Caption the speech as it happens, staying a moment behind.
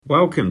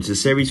Welcome to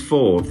Series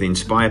 4 of the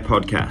Inspire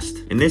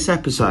podcast. In this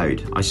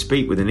episode, I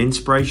speak with an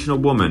inspirational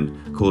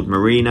woman called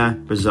Marina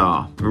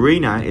Bazar.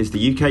 Marina is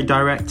the UK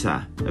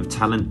Director of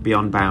Talent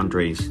Beyond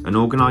Boundaries, an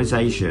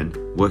organisation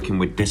working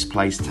with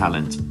displaced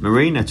talent.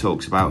 Marina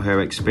talks about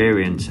her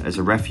experience as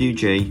a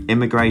refugee,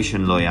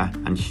 immigration lawyer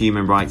and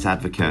human rights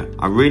advocate.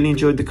 I really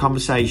enjoyed the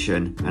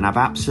conversation and have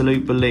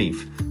absolute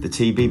belief the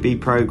TBB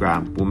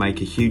programme will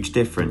make a huge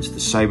difference to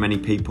so many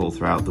people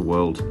throughout the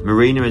world.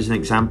 Marina is an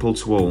example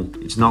to all.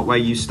 It's not where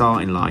you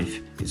start in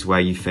life, it's where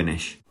you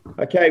finish.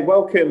 Okay,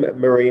 welcome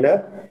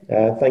Marina.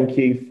 Thank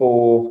you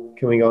for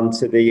coming on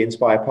to the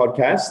Inspire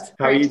podcast.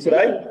 How are you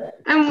today?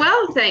 I'm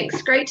well,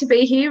 thanks. Great to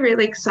be here.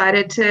 Really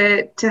excited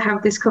to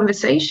have this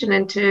conversation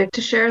and to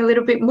share a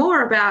little bit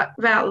more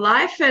about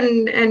life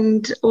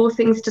and all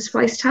things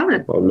displaced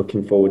talent. Well, I'm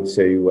looking forward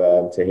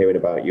to hearing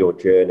about your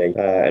journey.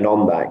 And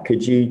on that,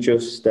 could you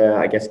just,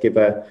 give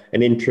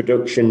an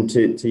introduction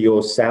to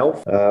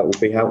yourself? Would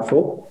be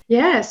helpful.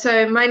 Yeah,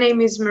 so my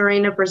name is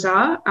Marina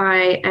Bazar.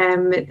 I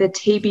am the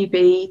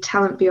TBB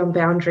Talent Beyond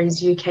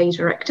Boundaries UK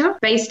Director,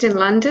 based in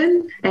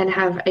London, and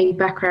have a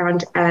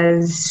background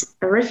as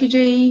a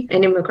refugee,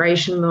 an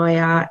immigration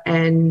lawyer,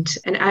 and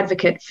an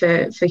advocate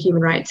for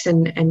human rights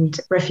and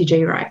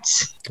refugee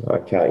rights.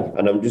 Okay,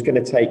 and I'm just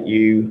going to take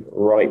you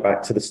right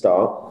back to the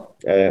start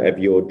of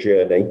your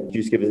journey. Could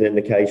you just give us an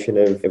indication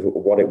of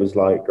what it was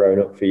like growing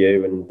up for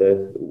you and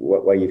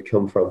where you've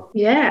come from?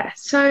 Yeah,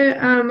 so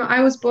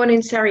I was born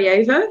in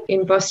Sarajevo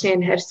in Bosnia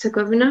and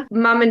Herzegovina.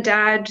 Mum and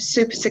dad,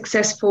 super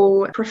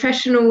successful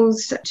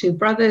professionals, two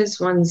brothers,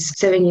 one's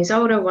 7 years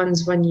older,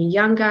 one's 1 year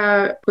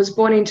younger. Was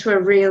born into a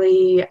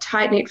really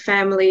tight-knit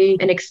family,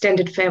 an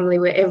extended family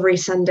where every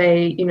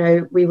Sunday,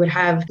 we would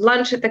have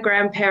lunch at the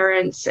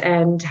grandparents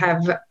and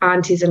have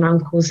aunties and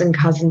uncles and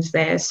cousins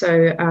there.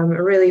 So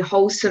a really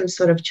wholesome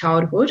sort of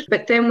childhood.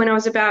 But then when I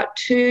was about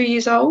 2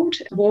 years old,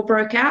 war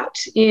broke out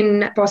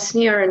in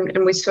Bosnia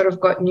and we sort of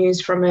got news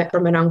from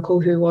an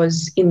uncle who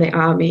was in the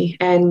army,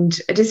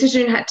 and a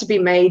decision had to be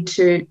made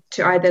to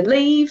either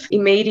leave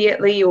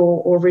immediately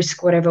or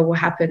risk whatever will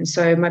happen.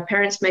 So my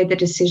parents made the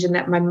decision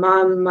that my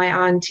mum,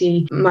 my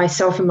auntie,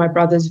 myself and my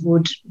brothers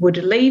would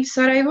leave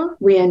Sarajevo.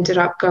 We ended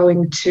up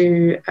going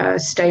to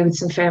stay with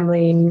some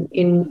family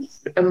in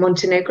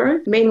Montenegro.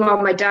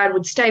 Meanwhile, my dad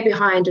would stay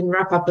behind and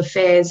wrap up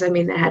affairs. I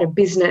mean, they had a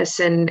business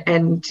and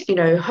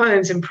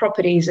homes and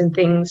properties and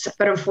things.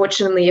 But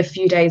unfortunately, a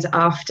few days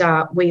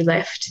after we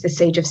left, the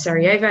siege of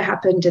Sarajevo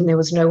happened and there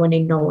was no one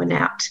in, no one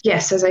out.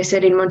 Yes, as I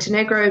said, in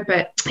Montenegro,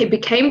 but it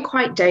became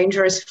quite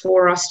dangerous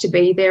for us to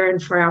be there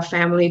and for our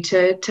family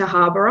to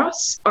harbour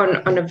us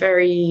on a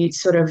very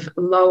sort of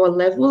lower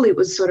level. It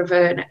was sort of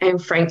an Anne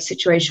Frank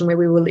situation where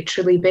we were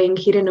literally being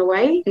hidden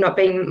away.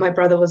 My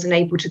brother wasn't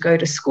able to go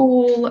to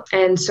school.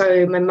 And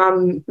so my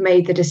mum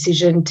made the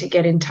decision to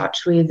get in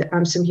touch with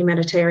some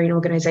humanitarian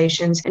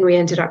organisations, and we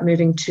ended up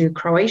moving to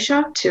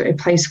Croatia, to a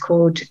place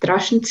called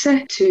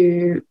Drašnice,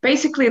 to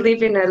basically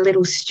live in a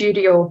little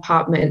studio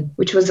apartment,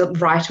 which was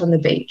right on the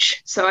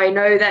beach. So I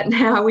know that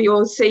now we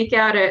all seek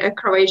out a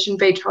Croatian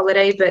beach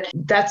holiday, but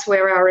that's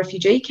where our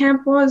refugee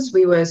camp was.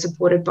 We were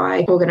supported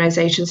by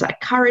organisations like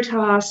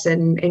Caritas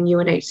and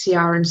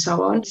UNHCR and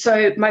so on.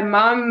 So my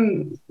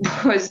mum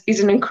is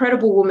an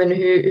incredible woman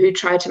who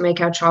tried to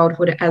make our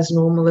childhood as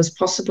normal as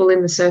possible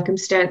in the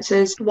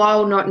circumstances,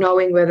 while not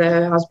knowing whether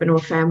her husband or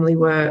family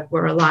were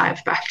alive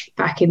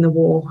back in the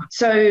war.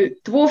 So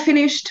the war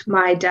finished.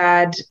 My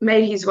dad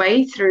made his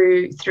way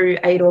through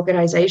 8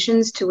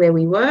 organisations to where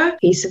we were.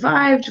 He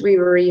survived. We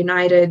were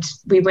reunited.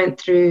 We went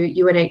through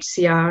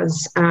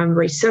UNHCR's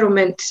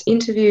resettlement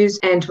interviews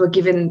and were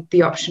given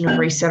the option of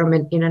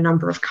resettlement in a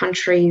number of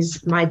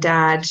countries. My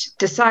dad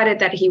decided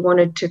that he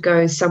wanted to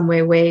go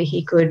somewhere where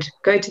he could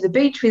go to the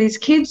beach with his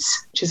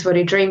kids, which is what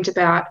he dreamed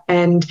about,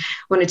 and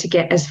wanted to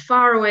get as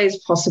far away as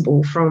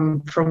possible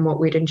from what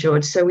we'd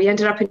endured. So we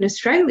ended up in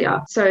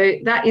Australia. So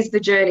that is the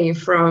journey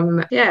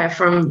from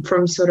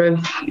sort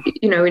of,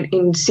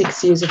 in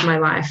 6 years of my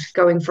life,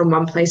 going from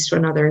one place to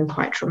another in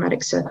quite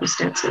traumatic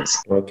circumstances.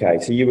 Okay,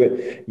 so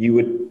you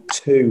were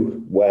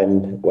 2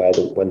 when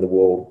the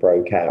war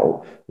broke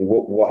out.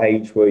 What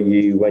age were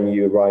you when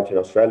you arrived in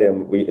Australia?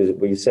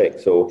 Were you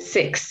 6 or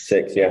 6?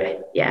 6, yeah.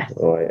 Yeah.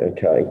 All right.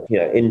 Okay.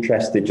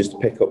 Interested just to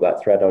pick up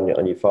that thread on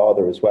your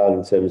father as well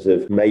in terms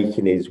of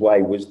making his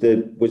way. Was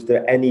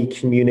there any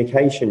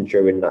communication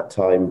during that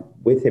time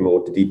with him,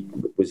 or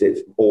was it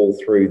all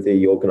through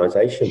the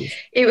organisations?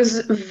 It was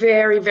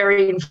very,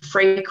 very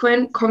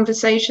infrequent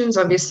conversations.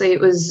 Obviously,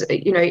 it was,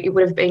 it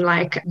would have been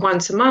like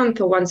once a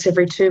month or once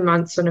every 2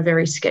 months on a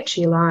very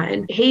sketchy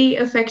line. He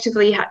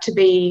effectively had to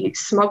be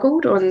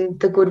smuggled on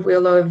the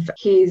goodwill of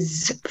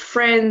his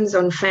friends,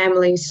 on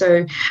family.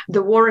 So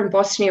the war in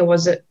Bosnia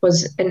was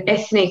an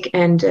ethnic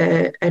and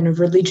a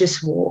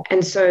religious war.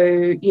 And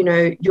so,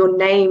 your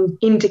name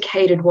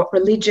indicated what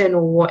religion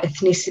or what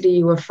ethnicity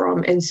you were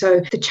from. And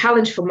so the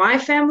challenge for for my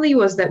family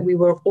was that we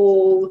were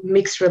all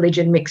mixed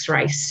religion, mixed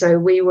race. So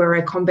we were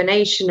a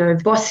combination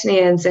of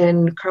Bosnians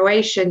and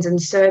Croatians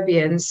and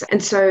Serbians.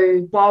 And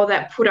so while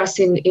that put us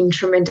in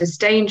tremendous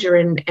danger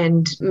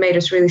and made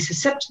us really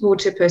susceptible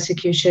to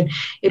persecution,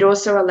 it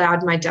also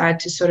allowed my dad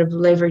to sort of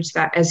leverage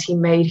that as he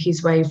made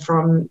his way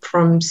from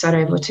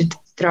Sarajevo to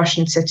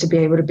Strašnica to be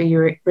able to be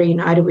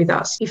reunited with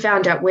us. He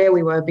found out where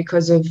we were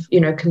because of,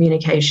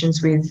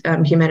 communications with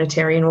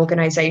humanitarian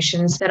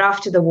organizations that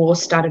after the war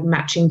started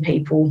matching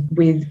people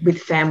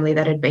with family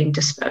that had been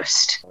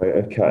dispersed.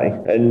 Okay.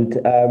 And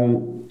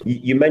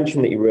you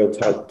mentioned that you're a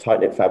real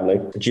tight-knit family.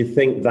 Do you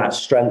think that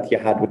strength you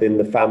had within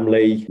the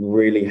family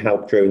really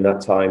helped during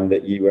that time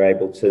that you were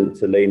able to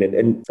lean in?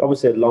 And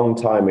obviously a long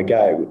time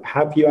ago,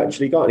 have you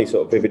actually got any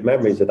sort of vivid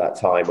memories of that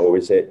time, or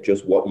is it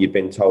just what you've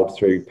been told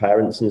through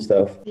parents and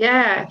stuff?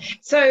 Yeah.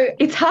 So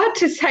it's hard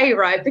to say,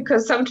 right?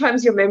 Because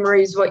sometimes your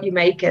memory is what you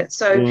make it.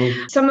 So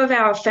some of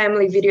our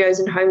family videos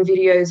and home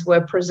videos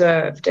were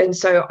preserved. And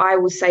so I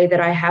will say that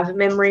I have a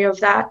memory of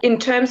that. In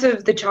terms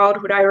of the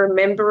childhood, I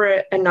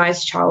remember a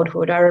nice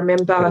childhood. I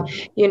remember,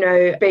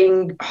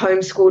 being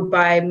homeschooled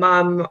by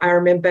mum. I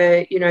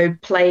remember,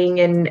 playing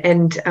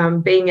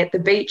and being at the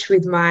beach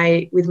with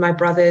my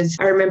brothers.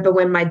 I remember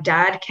when my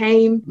dad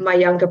came, my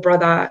younger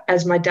brother,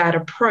 as my dad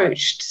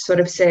approached, sort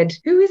of said,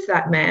 "Who is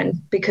that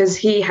man?" Because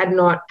he had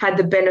not had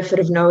the benefit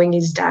of knowing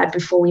his dad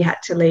before we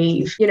had to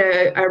leave.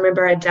 I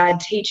remember our dad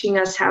teaching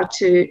us how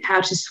to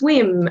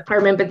swim. I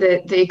remember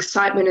the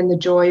excitement and the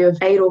joy of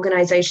aid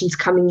organizations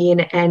coming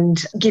in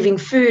and giving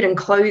food and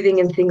clothing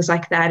and things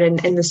like that,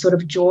 and the sort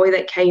of joy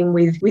that came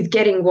with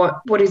getting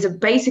what is a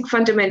basic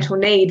fundamental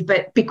need,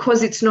 but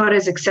because it's not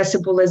as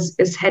accessible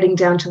as heading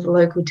down to the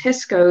local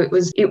Tesco,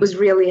 it was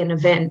really an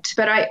event.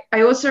 But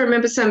I also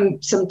remember some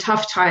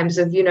tough times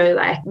of,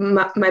 like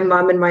my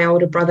mum and my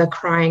older brother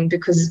crying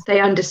because they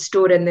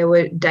understood, and there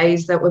were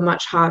days that were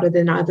much harder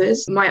than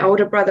others. My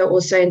older brother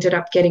also ended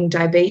up getting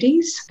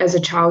diabetes as a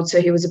child,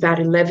 so he was about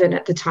 11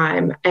 at the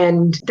time,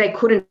 and they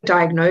couldn't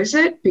diagnose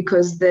it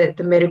because the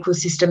medical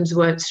systems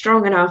weren't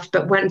strong enough.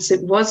 But once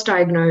it was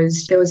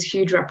diagnosed, there was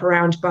huge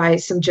wraparound by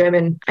some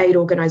German aid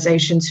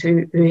organizations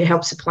who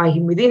helped supply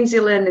him with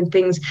insulin and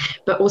things,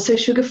 but also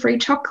sugar-free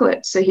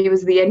chocolate. So he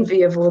was the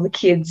envy of all the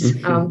kids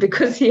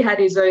because he had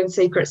his own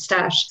secret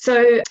stash.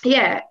 So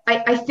yeah,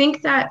 I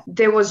think that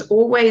there was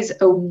always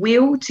a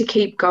will to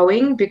keep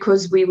going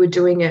because we were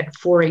doing it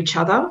for each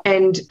other.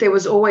 And there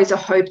was always a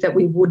hope that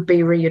we would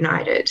be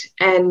reunited.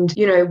 And,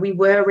 we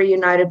were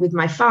reunited with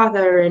my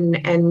father,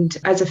 and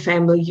as a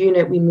family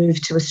unit, we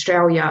moved to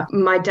Australia.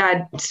 My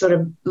dad sort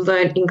of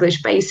learned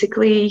English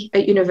basically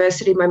at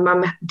university. My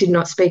mum did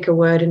not speak a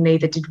word, and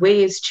neither did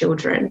we as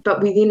children.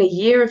 But within a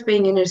year of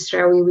being in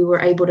Australia, we were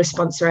able to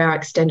sponsor our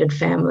extended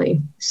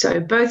family. So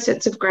both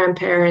sets of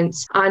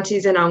grandparents,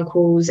 aunties and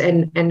uncles,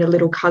 and a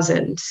little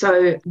cousin.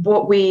 So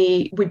what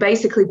we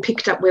basically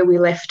picked up where we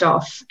left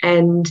off.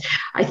 And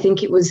I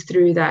think it was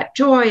through that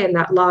joy and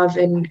that love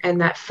and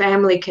that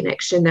family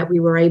connection that we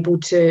were able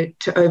to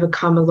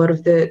overcome a lot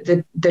of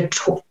the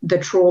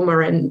trauma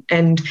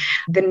and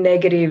the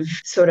negative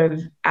sort of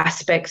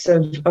aspects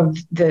of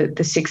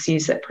the 6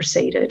 years that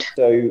preceded.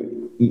 So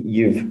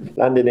you've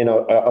landed in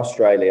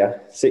Australia,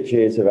 6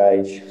 years of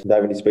age,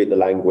 don't really speak the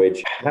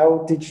language.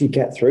 How did you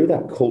get through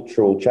that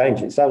cultural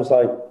change? It sounds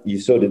like you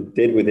sort of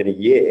did within a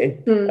year.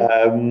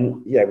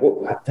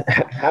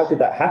 How did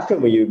that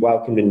happen? Were you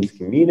welcomed into the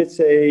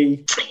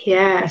community?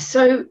 Yeah,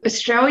 so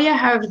Australia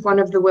have one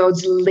of the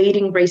world's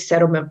leading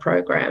resettlement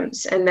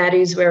programs, and that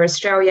is where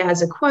Australia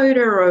has a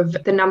quota of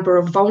the number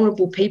of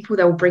vulnerable people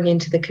they'll bring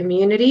into the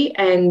community,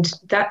 and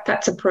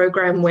that's a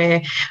program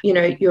where,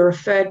 you're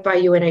referred by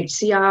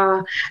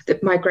UNHCR,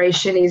 that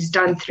migration is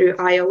done through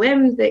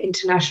IOM, the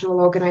International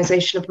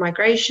Organization of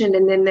Migration,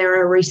 and then there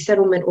are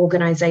resettlement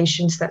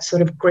organizations that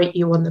sort of greet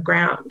you on the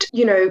ground.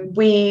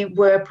 We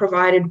were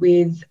provided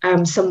with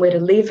somewhere to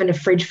live and a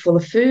fridge full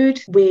of food.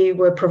 We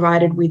were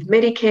provided with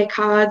Medicare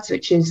cards,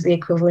 which is the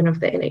equivalent of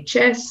the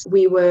NHS.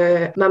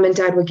 Mum and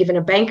dad were given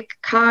a bank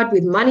card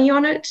with money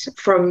on it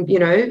from,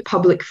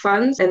 public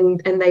funds,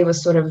 and they were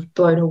sort of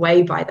blown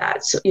away by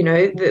that. So,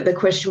 the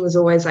question was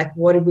always like,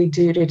 what did we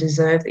do to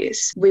deserve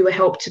this? We were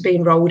helped to be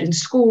enrolled in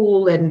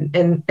school and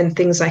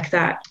things like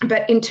that.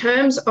 But in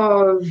terms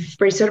of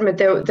resettlement,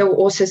 there were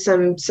also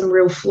some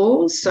real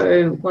flaws.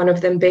 So one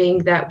of them being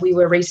that we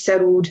were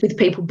resettled with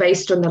people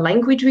based on the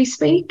language we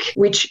speak,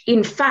 which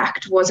in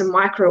fact was a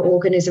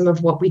microorganism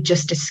of what we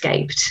just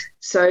escaped.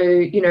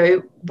 So,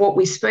 what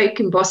we spoke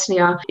in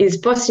Bosnia is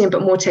Bosnian,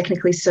 but more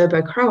technically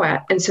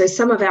Serbo-Croat. And so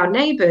some of our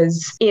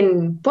neighbours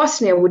in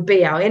Bosnia would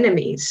be our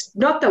enemies.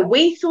 Not that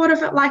we thought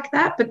of it like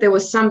that, but there were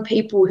some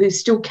people who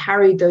still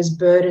carried those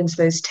burdens,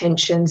 those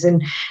tensions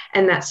and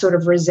that sort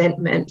of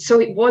resentment. So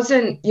it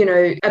wasn't,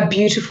 a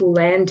beautiful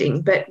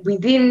landing. But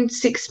within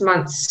 6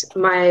 months,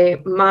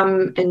 my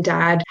mum and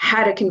dad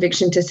had a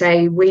conviction to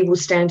say, we will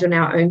stand on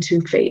our own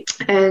 2 feet.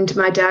 And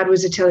my dad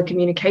was a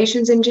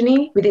telecommunications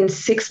engineer. Within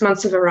 6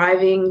 months of arriving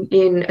arriving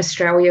in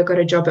Australia, got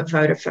a job at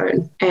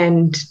Vodafone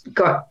and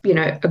got,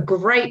 a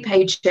great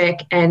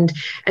paycheck. And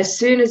as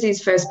soon as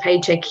his first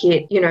paycheck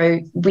hit,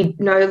 we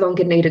no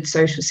longer needed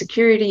social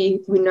security.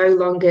 We no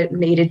longer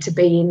needed to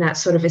be in that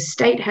sort of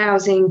estate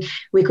housing.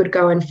 We could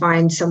go and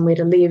find somewhere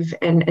to live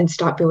and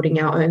start building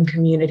our own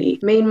community.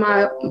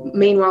 Meanwhile,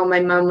 my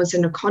mum was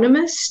an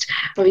economist.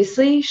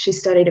 Obviously, she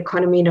studied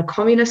economy in a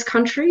communist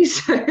country,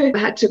 so I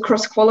had to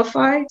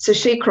cross-qualify. So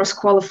she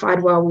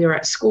cross-qualified while we were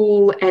at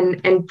school,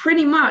 and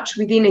pretty much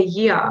within a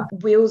year,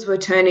 wheels were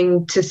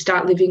turning to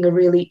start living a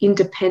really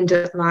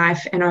independent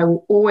life. And I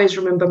will always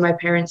remember my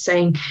parents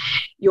saying,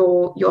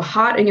 your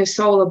heart and your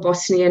soul are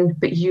Bosnian,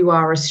 but you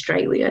are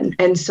Australian.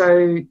 And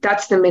so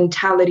that's the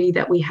mentality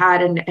that we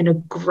had, and a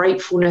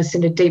gratefulness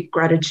and a deep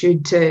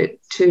gratitude to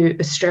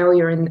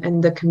Australia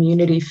and the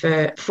community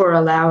for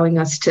allowing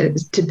us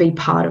to be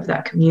part of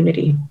that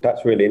community.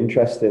 That's really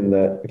interesting,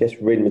 that I guess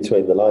reading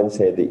between the lines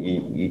here, that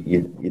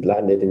you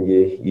landed and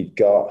you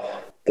got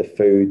the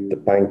food, the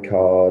bank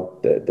card,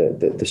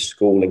 the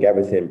schooling,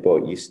 everything,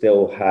 but you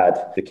still had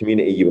the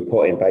community you were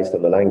put in based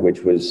on the language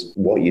was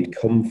what you'd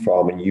come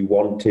from, and you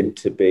wanted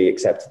to be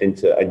accepted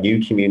into a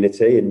new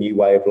community, a new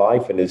way of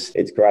life. And it's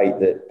great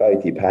that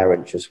both your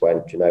parents just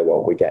went, "Do you know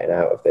what, we're getting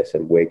out of this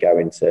and we're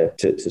going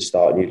to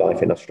start a new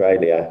life in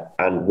Australia."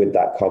 And with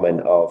that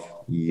comment of,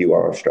 "You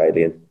are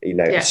Australian,"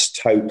 it's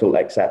total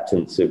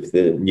acceptance of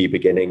the new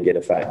beginning in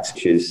effect,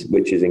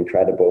 which is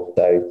incredible.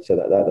 So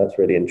that's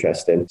really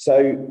interesting.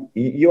 So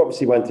you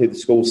obviously went through the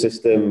school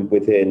system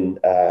within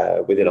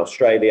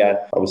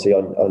Australia. Obviously,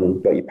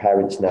 got your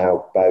parents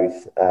now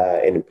both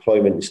in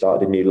employment and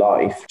started a new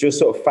life. Just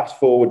sort of fast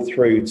forward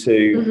through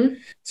to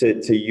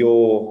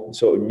your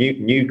sort of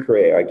new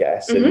career, I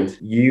guess. And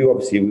you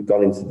obviously have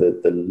gone into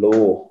the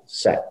law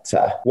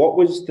sector. What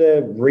was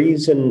the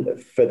reason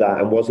for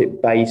that, and was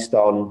it based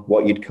on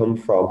what you'd come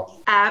from?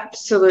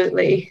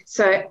 Absolutely.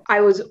 So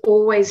I was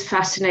always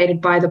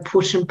fascinated by the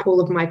push and pull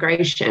of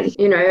migration.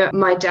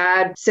 My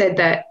dad said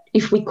that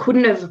if we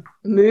couldn't have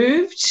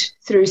moved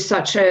through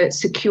such a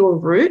secure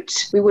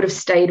route, we would have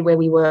stayed where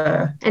we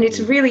were. And it's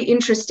really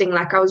interesting.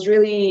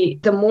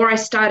 The more I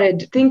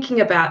started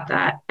thinking about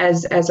that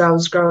as I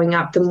was growing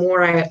up, the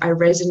more I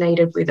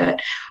resonated with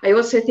it. I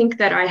also think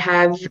that I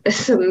have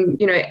some,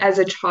 as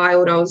a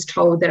child, I was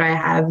told that I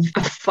have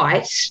a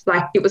fight.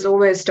 Like, it was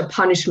almost a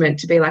punishment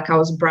to be like I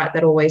was a brat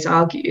that always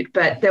argued.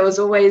 But there was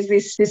always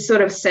this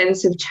sort of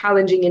sense of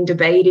challenging and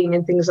debating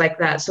and things like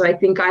that. So I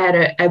think I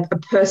had a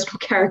personal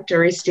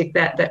characteristic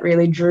that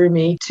really drew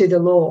me to the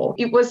law.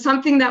 It was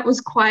something that was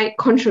quite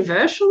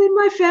controversial in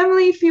my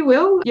family, if you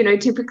will.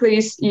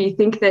 Typically you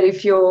think that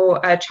if your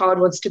child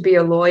wants to be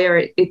a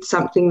lawyer, it's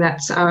something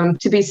that's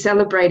to be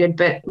celebrated.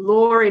 But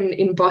law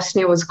in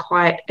Bosnia was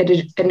quite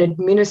an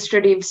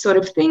administrative sort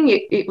of thing.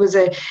 It was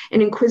an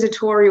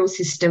inquisitorial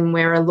system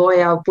where a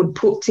lawyer would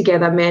put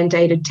together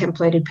mandated,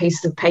 templated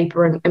pieces of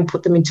paper and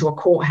put them into a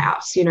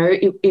courthouse.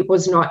 It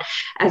was not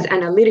as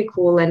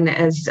analytical and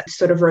as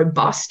sort of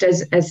robust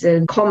as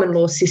a common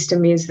law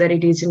system is that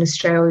it is in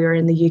Australia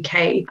and the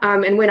UK.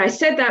 And when I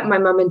said that, my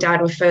mum and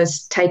dad were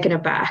first taken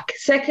aback.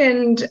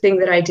 Second thing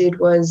that I did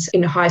was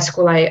in high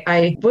school,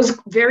 I was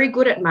very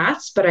good at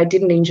maths, but I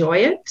didn't enjoy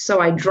it.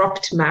 So I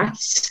dropped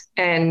maths.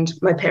 And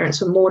my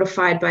parents were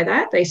mortified by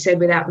that. They said,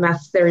 without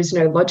maths, there is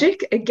no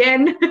logic.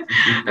 Again,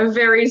 a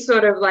very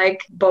sort of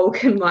like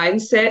Balkan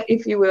mindset,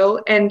 if you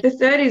will. And the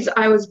third is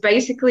I was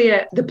basically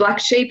the black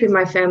sheep in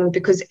my family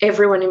because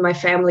everyone in my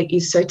family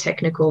is so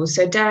technical.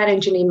 So dad,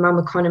 engineer, mum,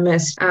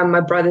 economist.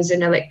 My brother's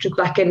an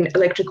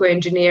electrical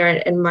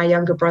engineer, and my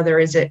younger brother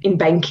is in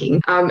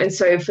banking. And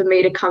so for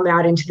me to come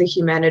out into the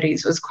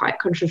humanities was quite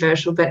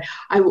controversial. But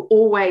I will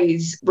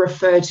always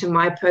refer to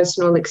my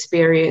personal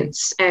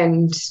experience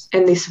and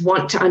this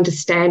want to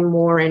understand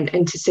more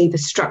and to see the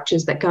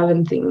structures that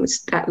govern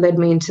things that led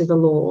me into the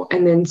law.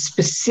 And then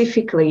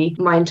specifically,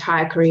 my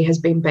entire career has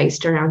been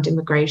based around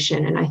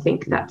immigration. And I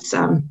think that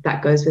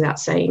goes without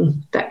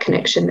saying, that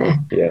connection there.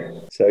 Yeah.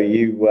 So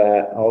you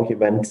were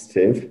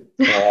argumentative.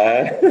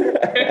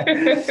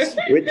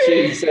 Which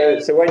is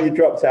so when you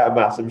dropped out of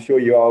maths, I'm sure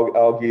you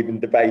argued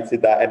and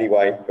debated that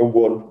anyway and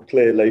won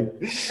clearly.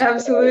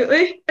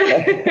 Absolutely.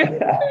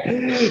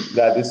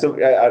 There's some,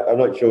 I'm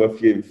not sure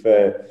if you've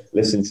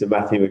listened to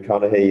Matthew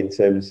McConaughey in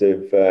terms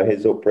of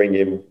his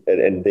upbringing,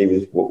 and he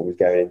was going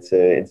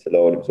into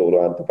law, and it was all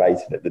around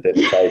debating at the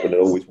dinner table and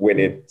always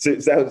winning. So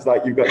it sounds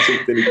like you've got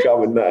something in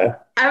common there.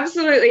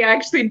 Absolutely. I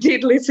actually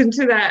did listen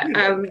to that,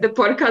 the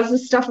podcast, The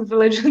Stuff of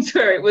Legends,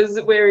 where it was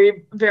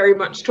very, very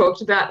much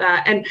talked about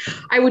that. And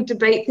I would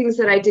debate things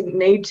that I didn't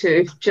need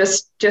to,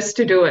 just just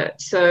to do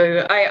it.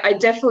 So I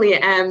definitely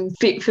am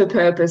fit for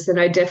purpose, and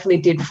I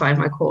definitely did find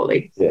my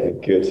calling. Yeah,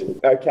 good.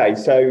 Okay,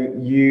 so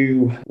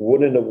you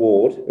won an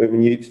award. I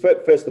mean, you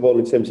first of all,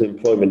 in terms of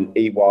employment,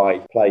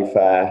 EY,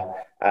 Playfair,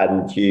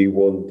 and you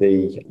won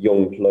the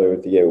Young Employer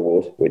of the Year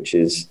award, which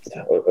is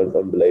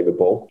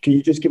unbelievable. Can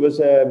you just give us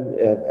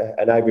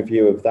an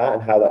overview of that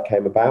and how that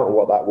came about and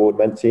what that award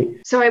meant to you?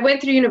 So I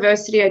went through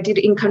university. I did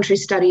in-country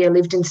study. I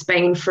lived in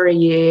Spain for a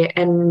year.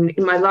 And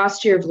in my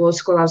last year of law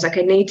school, I was like,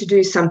 I need to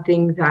do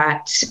something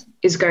that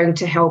is going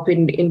to help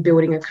in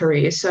building a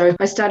career. So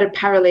I started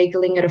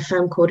paralegaling at a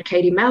firm called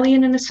Katie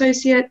Mallion and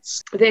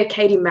Associates. There,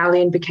 Katie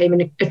Mallion became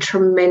a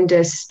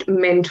tremendous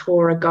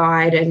mentor, a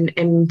guide,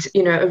 and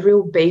you know, a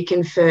real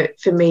beacon for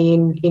me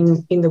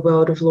in the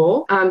world of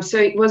law. So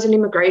it was an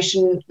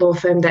immigration law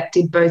firm that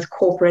did both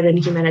corporate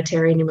and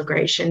humanitarian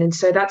immigration. And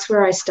so that's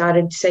where I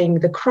started seeing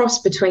the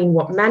cross between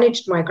what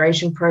managed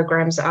migration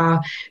programs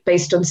are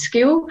based on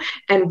skill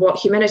and what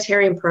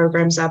humanitarian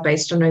programs are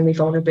based on only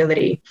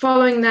vulnerability.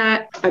 Following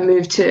that, I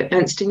moved to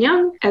Ernst &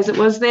 Young, as it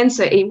was then,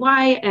 so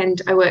EY,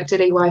 and I worked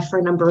at EY for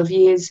a number of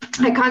years.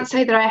 I can't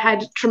say that I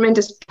had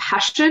tremendous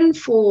passion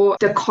for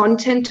the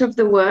content of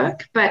the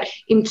work, but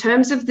in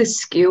terms of the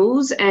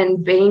skills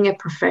and being a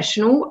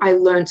professional, I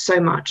learned so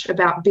much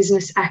about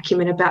business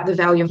acumen, about the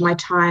value of my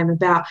time,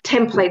 about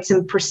templates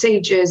and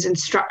procedures and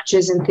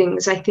structures and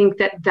things. I think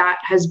that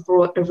has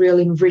brought a real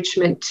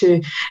enrichment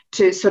to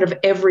sort of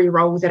every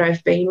role that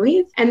I've been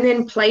with. And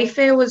then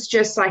Playfair was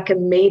just like a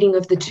meeting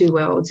of the two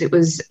worlds. It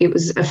was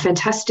a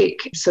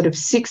fantastic sort of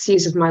 6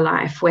 years of my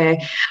life where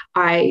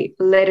I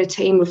led a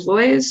team of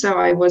lawyers. So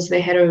I was the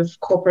head of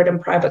corporate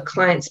and private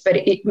clients, but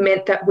it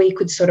meant that we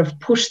could sort of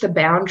push the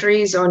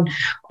boundaries on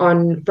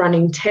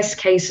running test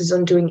cases,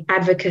 on doing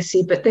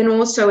advocacy, but then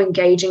also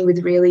engaging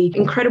with really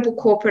incredible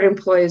corporate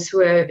employers who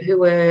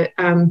were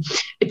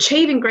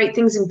achieving great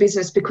things in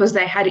business because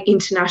they had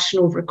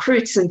international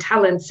recruits and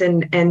talents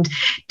and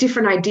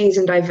different ideas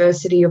and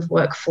diversity of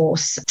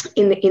workforce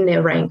in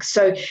their ranks.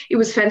 So it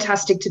was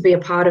fantastic to be a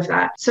part of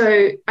that.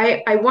 So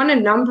I won a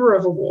number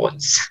of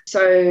awards.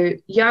 So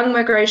Young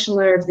Migration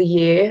Lawyer of the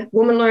Year,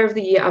 Woman Lawyer of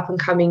the Year up and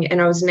coming,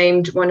 and I was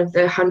named one of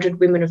the 100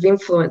 Women of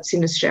Influence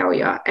in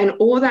Australia. And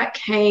all that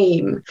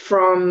came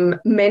from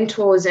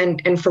mentors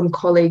and from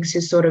colleagues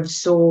who sort of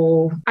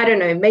saw, I don't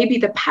know, maybe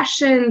the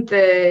passion,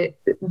 the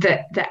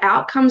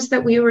outcomes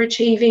that we were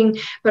achieving,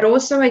 but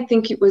also I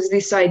think it was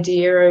this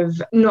idea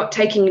of not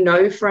taking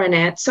no for an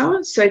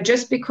answer. So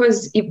just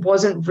because it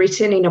wasn't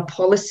written in a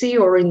policy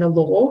or in the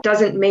law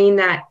doesn't mean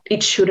that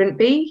it shouldn't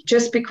be.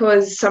 Just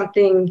because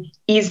something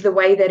is the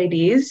way that it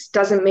is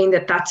doesn't mean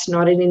that that's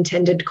not an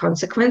intended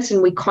consequence,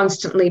 and we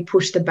constantly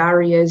push the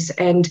barriers.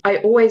 And I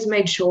always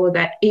made sure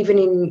that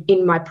even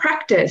in my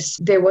practice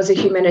there was a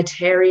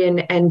humanitarian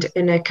and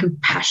a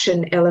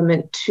compassion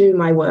element to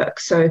my work.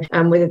 So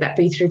whether that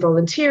be through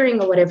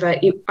volunteering or whatever,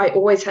 I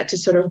always had to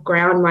sort of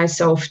ground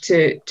myself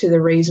to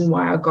the reason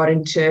why I got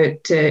into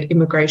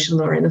immigration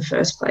law in the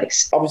first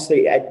place.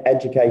 Obviously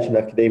education,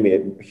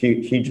 academia,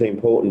 hugely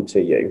important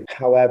to you.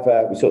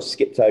 However, we sort of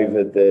skipped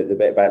over the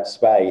bit about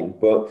Spain,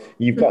 but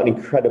you've got an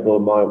incredible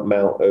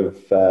amount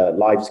of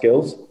life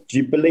skills. Do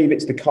you believe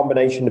it's the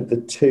combination of the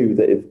two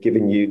that have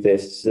given you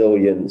this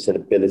resilience and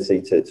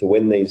ability to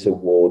win these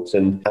awards?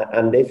 And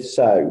if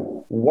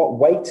so, what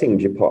weighting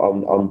do you put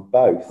on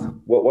both?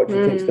 What do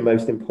you think is the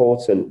most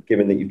important,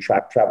 given that you've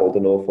travelled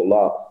an awful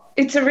lot?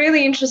 It's a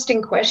really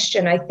interesting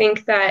question. I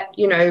think that,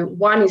 you know,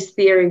 one is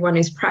theory, one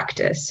is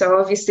practice. So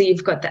obviously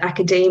you've got the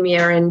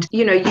academia and,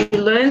 you know, you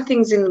learn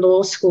things in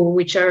law school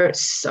which are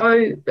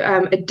so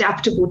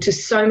adaptable to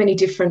so many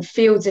different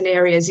fields and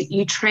areas.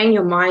 You train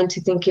your mind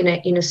to think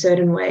in a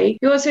certain way.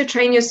 You also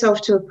train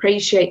yourself to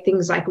appreciate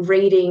things like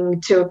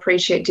reading, to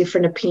appreciate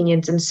different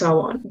opinions and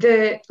so on.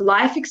 The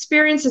life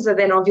experiences are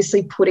then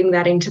obviously putting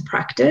that into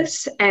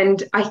practice.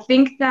 And I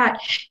think that,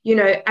 you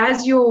know,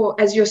 as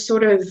you're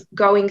sort of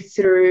going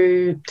through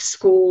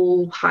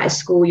school, high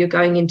school, you're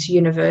going into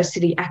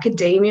university,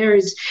 academia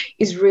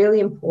is really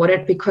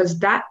important because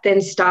that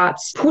then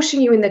starts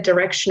pushing you in the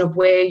direction of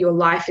where your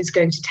life is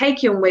going to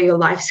take you and where your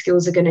life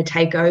skills are going to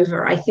take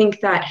over. I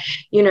think that,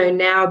 you know,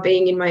 now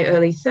being in my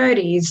early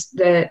 30s,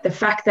 the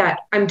fact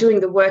that I'm doing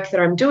the work that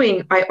I'm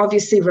doing, I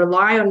obviously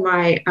rely on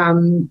my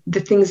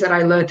the things that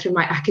I learned through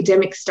my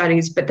academic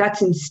studies, but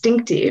that's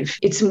instinctive.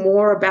 It's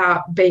more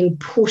about being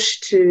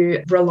pushed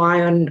to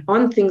rely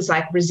on things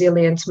like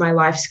resilience, my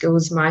life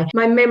skills, my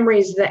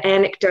memories, the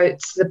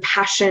anecdotes, the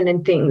passion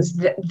and things.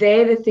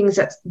 They're the things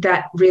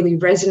that really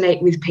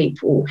resonate with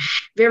people.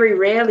 Very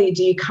rarely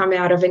do you come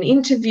out of an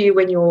interview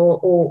when you're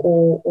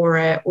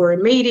or a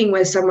meeting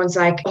where someone's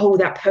like, oh,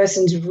 that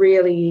person's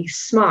really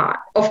smart.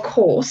 Of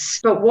course,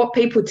 but what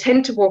people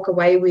tend to walk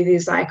away with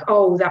is like,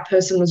 oh, that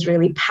person was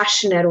really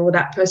passionate, or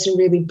that person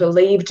really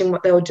believed in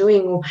what they were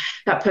doing, or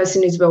that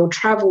person is well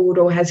traveled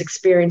or has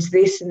experienced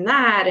this and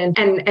that.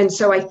 And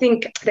so I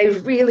think they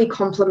really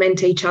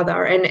complement each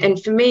other.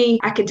 And for for me,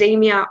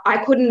 academia,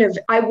 I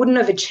wouldn't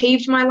have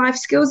achieved my life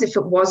skills if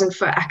it wasn't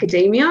for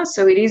academia.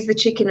 So it is the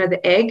chicken or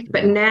the egg.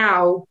 But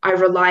now I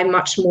rely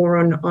much more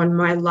on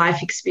my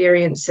life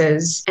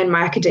experiences, and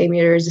my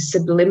academia is a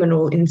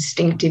subliminal,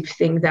 instinctive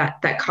thing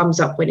that comes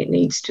up when it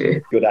needs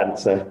to. Good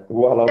answer.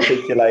 Well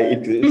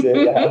articulated.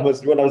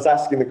 When I was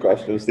asking the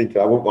question, I was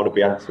thinking I wouldn't want to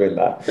be answering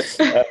that.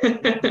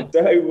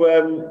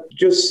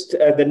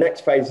 The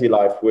next phase of your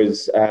life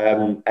was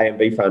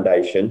A&B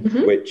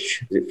Foundation,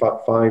 which is it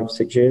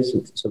 5-6 years?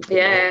 Something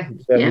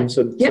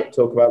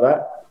talk about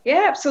that.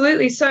 Yeah,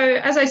 absolutely. So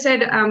as I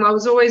said, I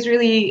was always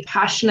really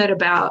passionate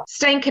about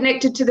staying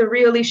connected to the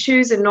real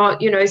issues and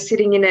not,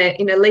 sitting in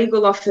a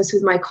legal office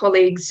with my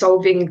colleagues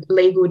solving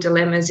legal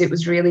dilemmas. It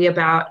was really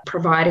about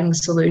providing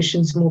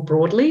solutions more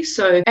broadly.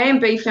 So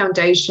A&B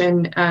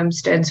Foundation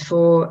stands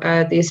for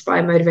the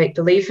Aspire, Motivate,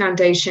 Believe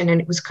Foundation,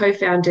 and it was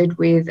co-founded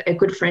with a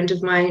good friend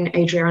of mine,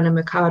 Adriana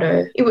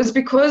Mercado. It was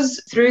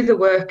because through the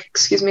work,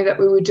 that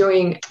we were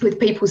doing with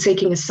people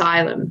seeking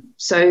asylum.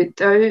 So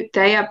though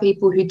they are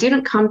people who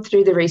didn't come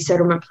through the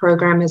resettlement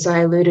program, as I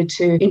alluded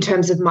to, in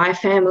terms of my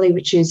family,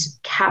 which is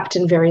capped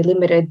and very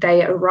limited,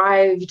 they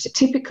arrived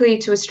typically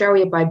to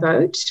Australia by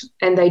boat,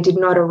 and they did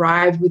not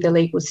arrive with a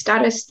legal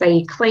status.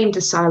 They claimed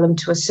asylum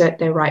to assert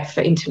their right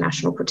for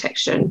international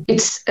protection.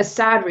 It's a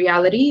sad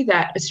reality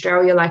that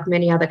Australia, like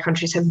many other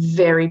countries, have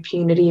very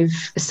punitive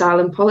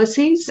asylum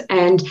policies,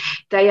 and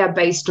they are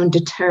based on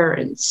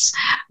deterrence.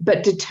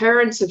 But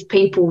deterrence of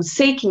people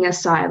seeking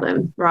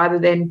asylum rather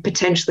than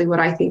potentially what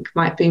I think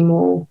might be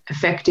more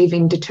effective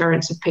in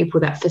deterrence of people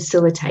that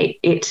facilitate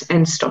it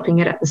and stopping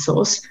it at the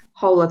source.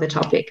 Whole other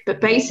topic. But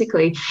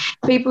basically,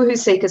 people who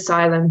seek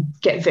asylum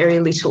get very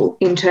little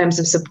in terms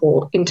of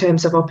support, in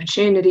terms of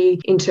opportunity,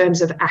 in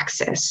terms of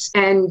access.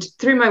 And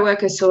through my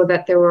work, I saw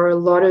that there were a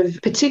lot of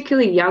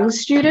particularly young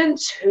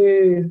students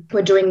who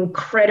were doing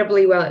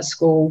incredibly well at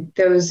school.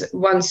 There was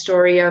one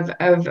story of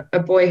a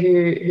boy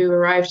who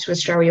arrived to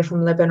Australia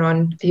from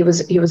Lebanon. He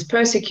was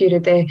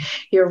persecuted there.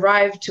 He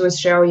arrived to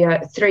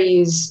Australia 3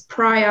 years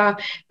prior,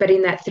 but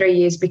in that 3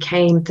 years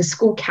became the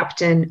school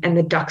captain and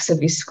the dux of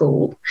his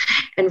school,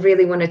 and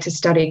really wanted to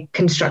study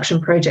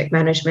construction project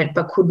management,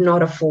 but could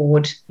not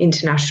afford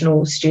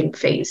international student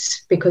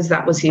fees because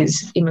that was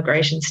his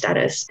immigration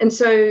status. And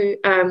so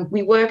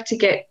we worked to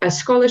get a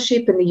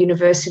scholarship, and the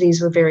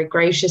universities were very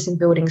gracious in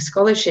building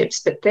scholarships.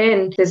 But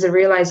then there's a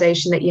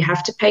realization that you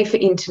have to pay for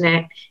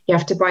internet, you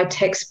have to buy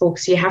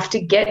textbooks, you have to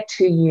get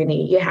to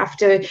uni, you have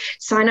to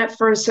sign up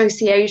for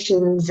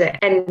associations,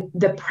 and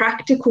the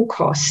practical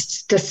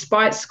costs,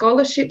 despite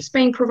scholarships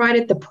being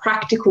provided, the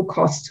practical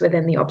costs were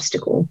then the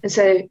obstacle. And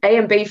so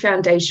A&B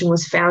Foundation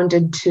was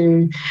founded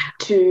to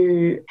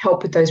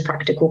help with those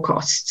practical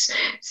costs.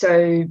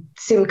 So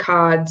SIM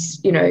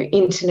cards,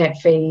 internet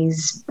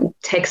fees,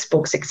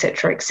 textbooks,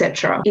 etc.,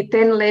 etc. It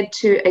then led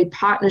to a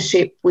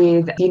partnership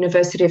with the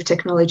University of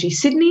Technology,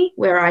 Sydney,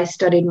 where I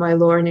studied my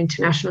law and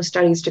international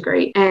studies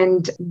degree.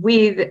 And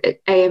with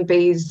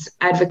A&B's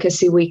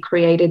advocacy, we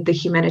created the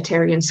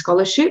Humanitarian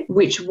Scholarship,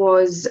 which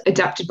was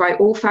adapted by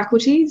all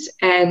faculties,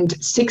 and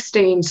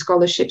 16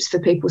 scholarships for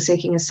people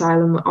seeking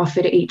asylum were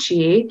offered each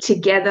year,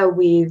 together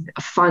with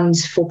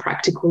funds for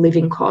practical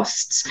living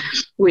costs,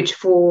 which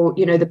for,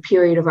 the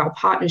period of our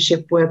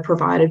partnership were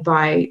provided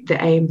by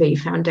the A&B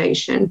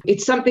Foundation.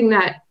 It's something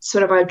that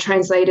sort of I've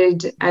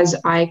translated as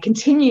I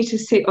continue to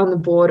sit on the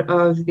board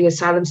of the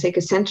Asylum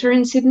Seeker Centre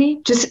in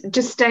Sydney,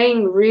 just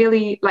staying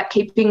really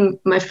keeping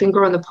my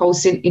finger on the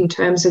pulse in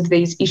terms of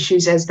these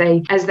issues as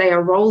they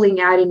are rolling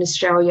out in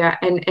Australia,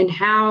 and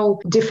how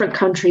different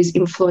countries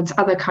influence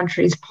other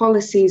countries'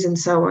 policies and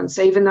so on.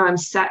 So even though I'm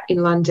sat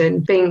in London,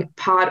 being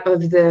part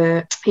of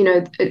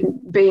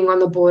being on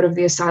the board of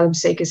the Asylum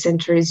Seeker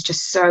Centre is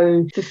just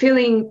so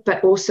fulfilling,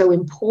 but also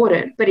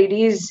important. But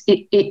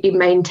it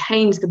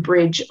maintains the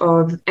bridge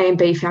of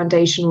A&B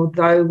Foundation,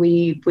 although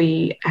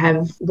we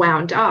have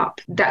wound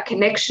up that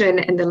connection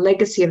and the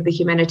legacy of the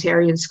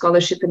Humanitarian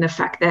Scholarship, and the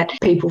fact that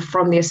people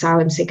from the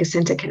Asylum Seeker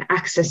Centre can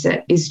access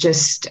it is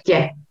just,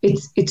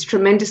 it's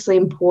tremendously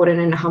important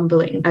and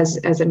humbling as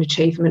an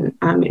achievement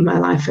in my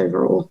life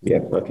overall. Yeah,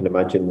 I can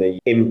imagine the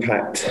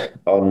impact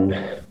on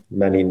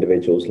many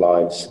individuals'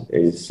 lives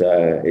is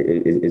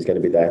going to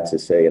be there to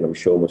see, and I'm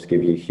sure must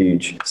give you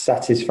huge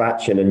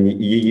satisfaction. And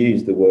you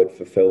use the word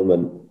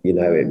fulfillment.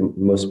 It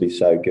must be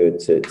so good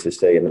to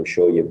see, and I'm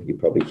sure you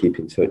probably keep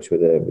in touch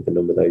with a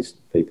number of those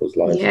people's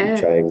lives that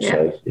have changed.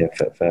 Yeah.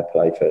 So fair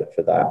play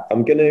for that.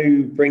 I'm going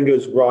to bring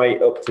us right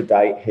up to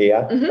date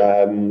here,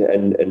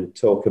 and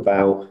talk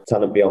about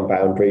Talent Beyond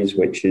Boundaries,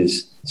 which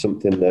is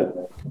something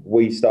that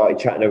we started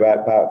chatting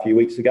about a few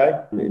weeks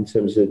ago in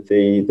terms of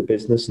the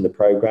business and the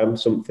program.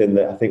 Something something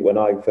that I think when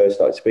I first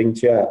started speaking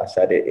to you, I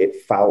said it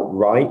felt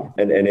right,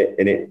 and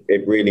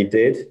it really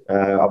did.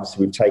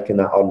 Obviously, we've taken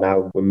that on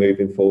now. We're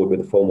moving forward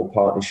with a formal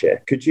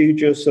partnership. Could you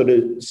just sort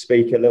of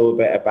speak a little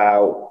bit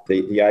about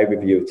the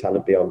overview of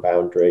Talent Beyond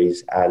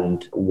Boundaries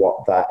and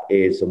what that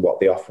is and what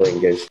the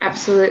offering is?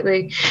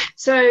 Absolutely.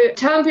 So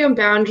Talent Beyond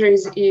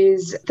Boundaries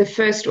is the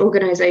first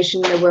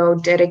organisation in the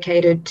world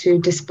dedicated to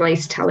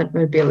displaced talent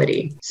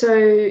mobility.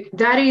 So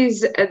that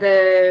is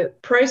the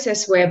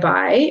process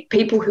whereby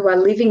people who are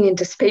living in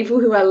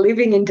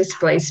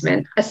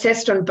displacement,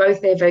 assessed on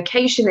both their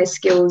vocation, their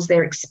skills,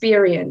 their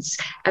experience,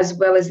 as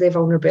well as their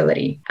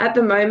vulnerability. At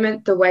the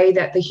moment, the way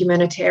that the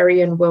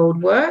humanitarian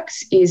world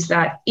works is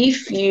that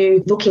if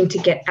you're looking to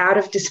get out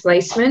of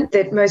displacement,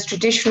 the most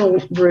traditional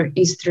route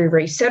is through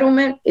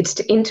resettlement. It's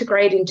to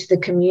integrate into the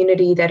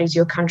community that is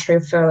your country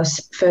of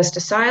first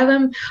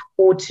asylum,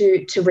 or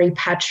to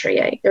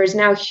repatriate. There is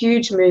now a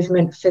huge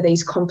movement for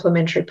these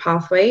complementary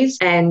pathways,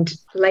 and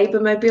labour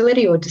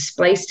mobility or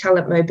displaced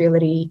talent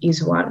mobility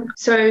is one.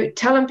 So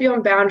Talent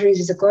Beyond Boundaries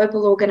is a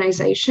global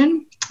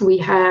organisation. We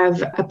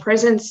have a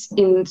presence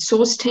in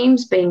source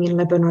teams being in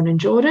Lebanon and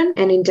Jordan,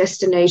 and in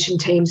destination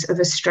teams of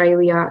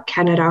Australia,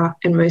 Canada,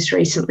 and most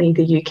recently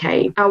the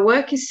UK. Our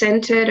work is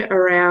centred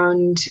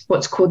around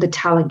what's called the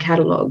Talent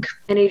Catalogue,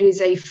 and it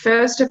is a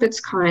first of its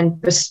kind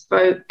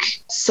bespoke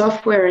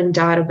software and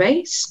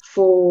database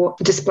for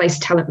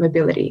displaced talent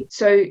mobility.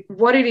 So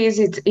what it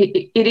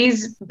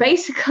is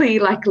basically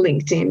like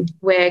LinkedIn,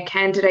 where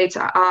candidates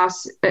are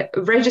asked,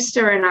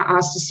 register and are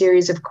asked a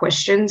series of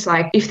questions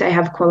like if they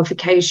have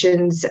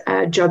qualifications,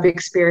 job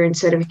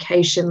experience,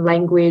 certification,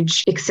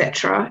 language,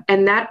 etc.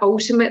 And that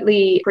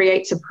ultimately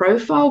creates a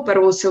profile, but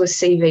also a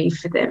CV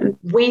for them.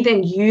 We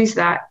then use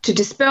that to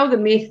dispel the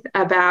myth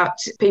about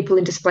people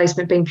in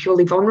displacement being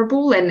purely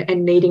vulnerable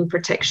and needing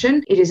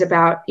protection. It is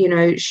about,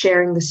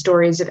 sharing the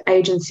stories of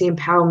agency,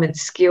 empowerment,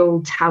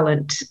 skill,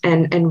 talent,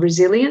 and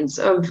resilience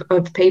of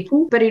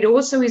people. But it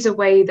also is a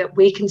way that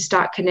we can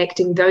start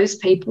connecting those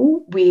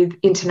people with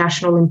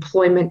international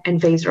employment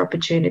and visa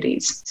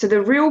opportunities. So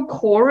the real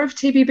core of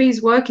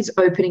TBB's work is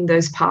opening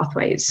those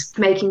pathways,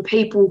 making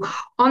people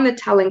on the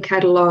talent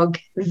catalogue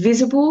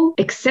visible,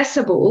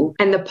 accessible,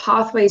 and the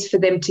pathways for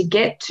them to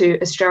get to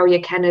Australia,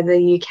 Canada,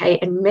 the UK,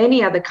 and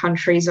many other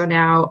countries on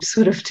our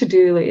sort of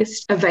to-do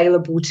list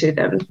available to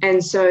them.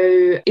 And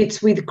so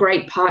it's with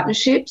great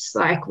partnerships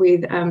like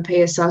with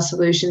PSR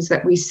Solutions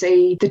that we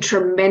see the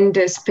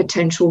tremendous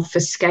potential for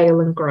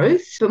scale and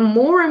growth. But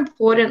more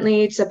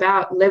importantly, it's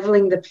about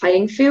levelling the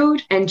playing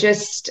field and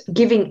just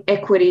giving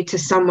equity to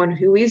someone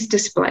who is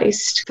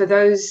displaced for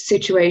those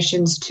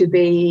situations to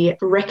be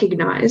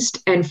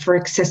recognised and for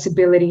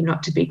accessibility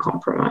not to be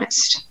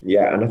compromised.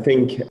 Yeah, and I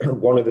think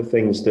one of the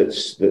things that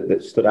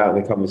stood out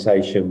in the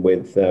conversation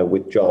with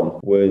John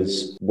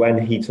was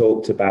when he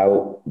talked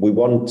about we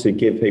want to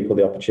give people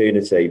the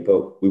opportunity,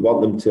 but we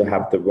want them to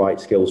have the right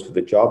skills for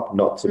the job,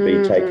 not to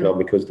be taken on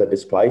because they're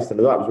displaced. And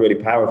that was really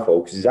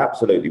powerful because he's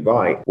absolutely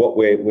right. What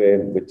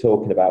we're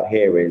talking about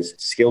here is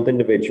skilled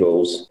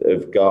individuals that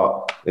have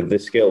got the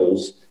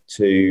skills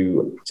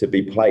to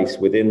be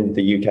placed within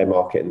the UK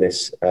market in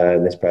this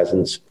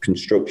present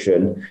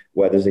construction,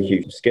 where there's a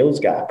huge skills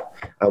gap,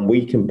 and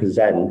we can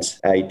present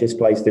a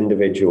displaced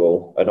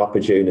individual an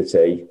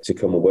opportunity to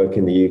come and work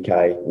in the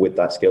UK with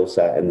that skill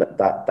set, and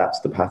that's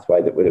the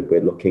pathway that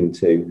we're looking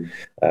to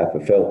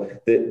fulfill.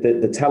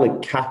 The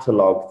talent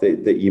catalogue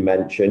that you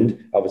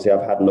mentioned, obviously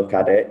I've had a look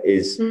at it,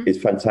 is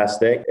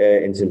fantastic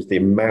in terms of the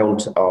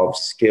amount of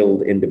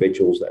skilled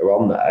individuals that are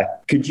on there.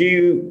 Could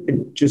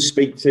you just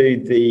speak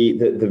to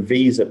the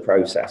visa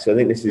process? I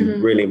think this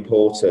is really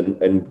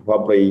important, and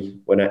probably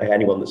when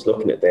anyone that's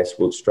looking at this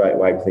will straight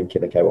away be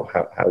thinking, okay, well,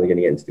 how are they going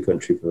to get into the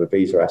country from a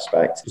visa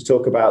aspect? Just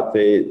talk about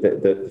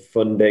the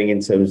funding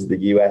in terms of the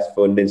US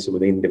funding, some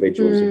of the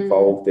individuals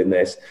involved in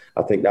this.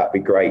 I think that'd be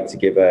great to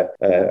give a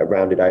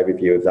rounded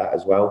overview of that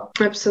as well.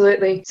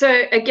 Absolutely.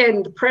 So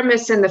again, the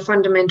premise and the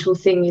fundamental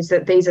thing is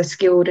that these are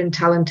skilled and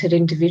talented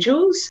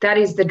individuals. That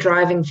is the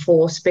driving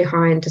force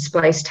behind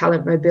displaced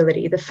talent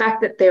mobility. The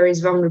fact that there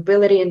is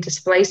vulnerability and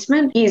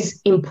displacement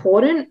is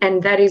important,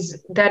 and that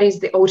is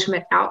the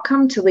ultimate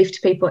outcome, to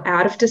lift people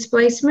out of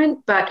displacement.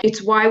 But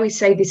it's why we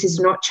say this is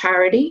not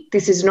charity.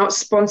 This is not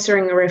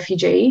sponsoring a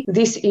refugee.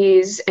 This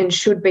is and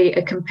should be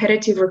a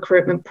competitive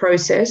recruitment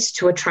process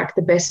to attract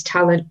the best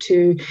talent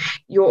to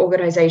your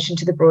organisation,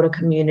 to the broader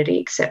community,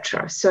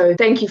 etc. So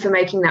thank you for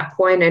making that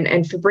point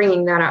and for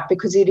bringing that up,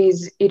 because it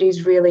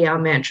is really our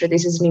mantra.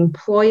 This is an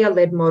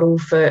employer-led model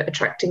for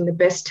attracting the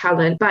best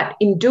talent, but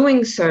in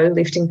doing so,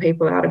 lifting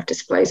people out of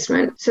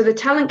displacement. So the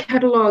talent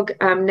catalogue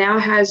now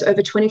has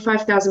over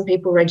 25,000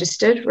 people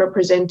registered,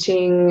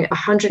 representing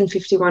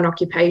 151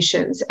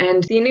 occupations.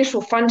 And the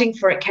initial funding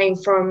for it came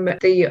from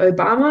the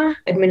Obama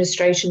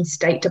administration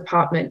State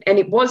Department. And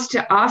it was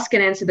to ask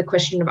and answer the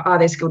question of, are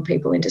there skilled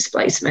people people in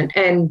displacement?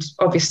 And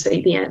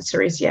obviously the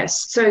answer is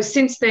yes. So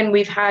since then,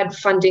 we've had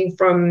funding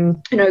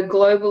from,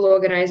 global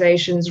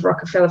organizations,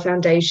 Rockefeller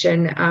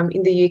Foundation.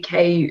 In the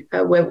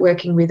UK, we're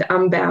working with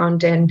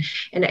Unbound and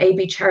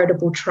AB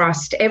Charitable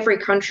Trust. Every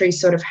country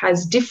sort of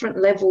has different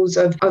levels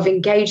of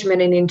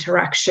engagement and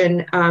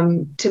interaction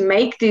to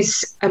make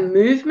this a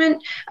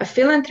movement, a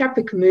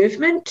philanthropic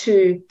movement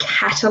to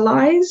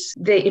catalyze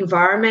the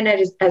environment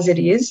as it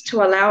is,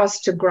 to allow us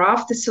to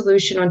graft the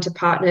solution onto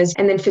partners,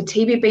 and then for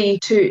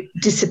TBB to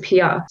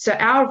disappear. So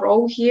our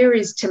role here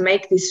is to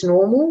make this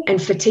normal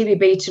and for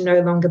TBB to no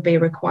longer be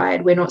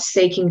required. We're not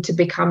seeking to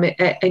become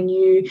a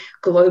new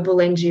global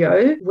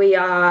NGO. We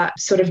are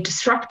sort of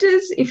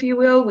disruptors, if you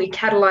will. We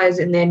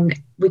catalyze and then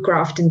we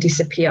graft and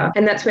disappear.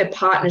 And that's where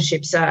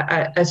partnerships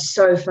are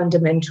so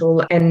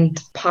fundamental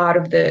and part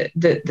of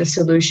the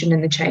solution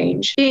and the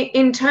change.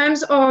 In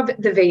terms of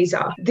the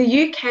visa,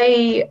 the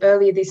UK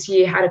earlier this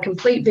year had a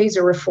complete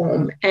visa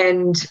reform.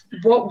 And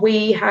what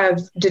we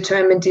have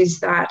determined is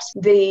that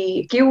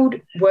the skilled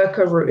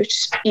worker route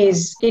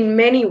is in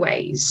many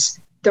ways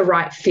the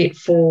right fit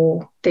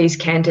for these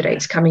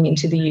candidates coming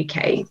into the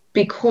UK,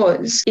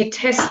 because it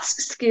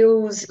tests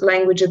skills,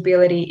 language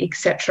ability,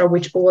 etc.,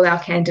 which all our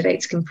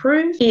candidates can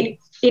prove. It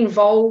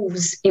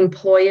involves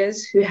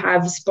employers who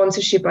have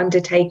sponsorship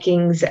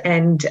undertakings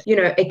and,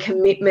 a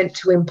commitment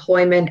to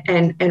employment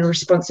and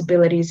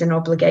responsibilities and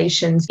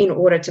obligations in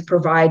order to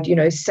provide,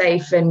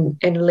 safe and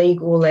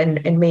legal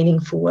and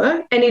meaningful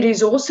work. And it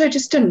is also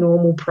just a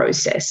normal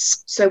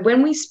process. So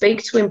when we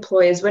speak to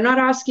employers, we're not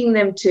asking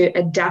them to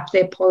adapt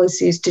their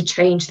policies to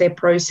change their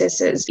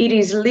processes. It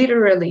is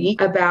literally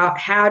about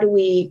how do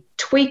we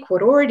tweak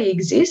what already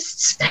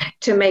exists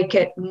to make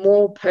it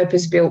more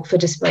purpose-built for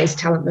displaced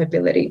talent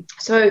mobility.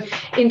 So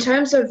in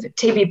terms of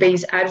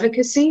TBB's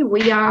advocacy,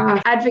 we are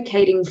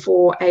advocating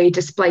for a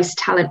displaced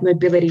talent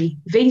mobility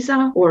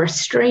visa or a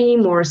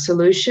stream or a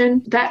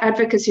solution. That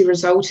advocacy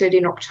resulted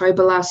in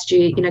October last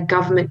year in a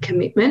government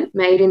commitment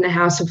made in the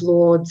House of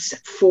Lords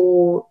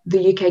for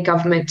the UK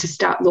government to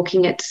start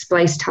looking at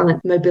displaced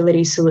talent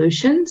mobility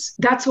solutions.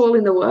 That's all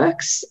in the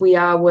works. We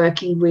are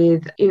working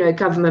with,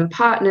 government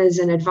partners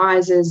and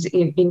advisors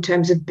in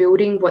terms of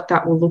building what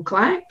that will look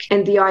like.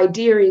 And the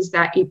idea is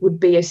that it would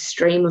be a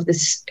stream of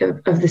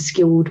the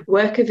skilled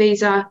worker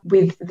visa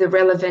with the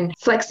relevant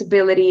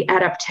flexibility,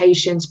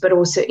 adaptations, but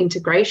also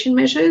integration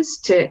measures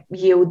to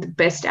yield the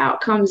best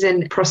outcomes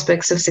and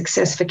prospects of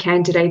success for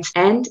candidates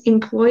and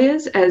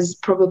employers as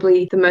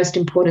probably the most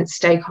important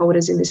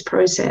stakeholders in this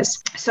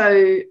process.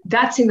 So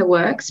that's in the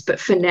works. But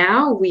for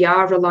now, we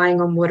are relying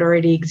on what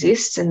already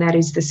exists, and that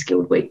is the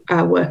skilled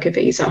worker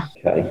visa.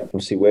 Okay.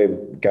 Obviously, we're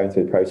going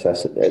through the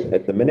process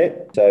at the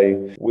minute.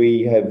 So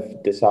we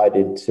have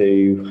decided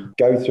to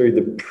go through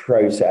the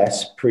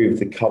process, prove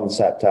the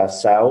concept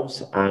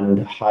ourselves,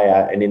 and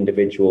hire an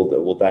individual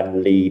that will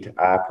then lead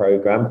our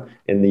programme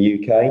in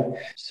the UK.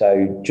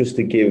 So just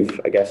to give,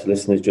 I guess,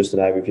 listeners just an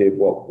overview of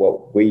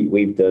what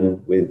we've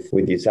done with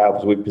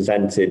yourselves, we've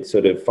presented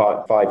sort of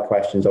five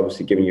questions,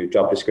 obviously giving you a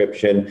job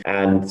description,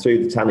 and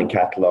through the talent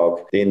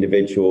catalogue, the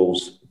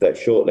individuals that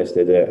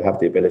shortlisted have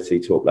the ability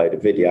to upload a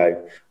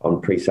video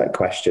on preset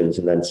questions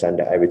and then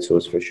send it over to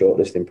us for a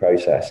shortlisting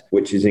process,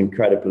 which is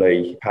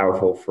incredibly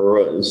powerful for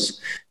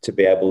us to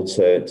be able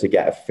to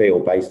get a feel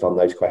based on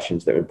those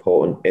questions that are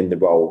important in the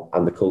role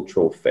and the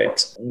cultural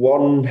fit.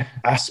 One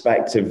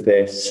aspect of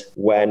this,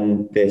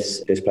 when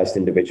this displaced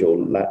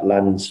individual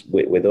lands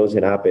with us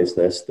in our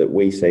business, that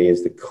we see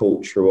is the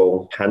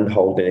cultural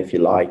hand-holding, if you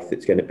like,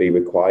 that's going to be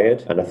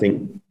required. And I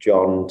think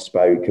John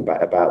spoke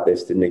about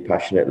this, didn't he,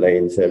 passionately,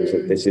 in terms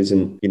of this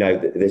isn't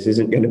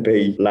going to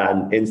be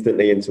land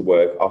instantly into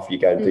work, off you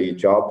go and do your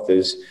job.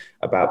 There's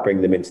about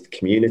bringing them into the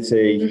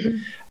community. Mm-hmm.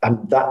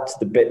 And that's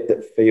the bit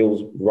that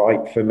feels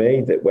right for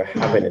me, that we're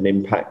having an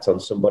impact on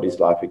somebody's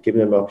life. We're giving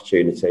them an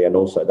opportunity, and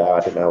also they're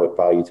adding our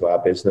value to our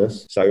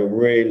business. So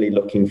really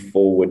looking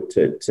forward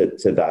to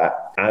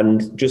that.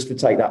 And just to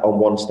take that on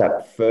one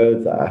step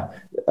further,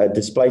 a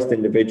displaced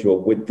individual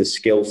with the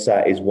skill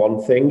set is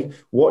one thing.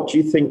 What do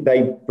you think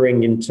they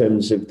bring in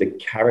terms of the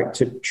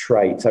character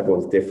traits?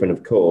 Everyone's different,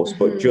 of course,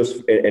 but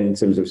just in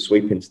terms of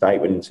sweeping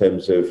statement, in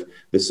terms of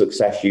the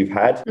success you've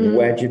had,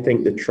 where do you think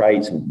the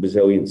traits,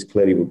 resilience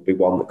clearly would be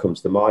one that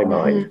comes to my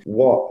mind.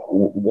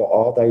 What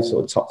are those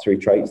sort of top three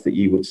traits that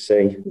you would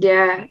see?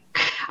 Yeah.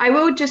 I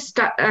will just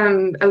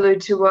allude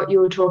to what you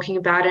were talking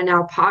about in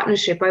our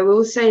partnership. I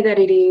will say that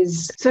it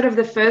is sort of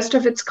the first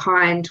of its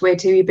kind where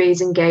TBB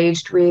is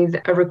engaged with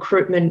a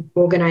recruitment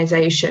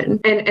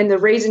organisation. And the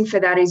reason for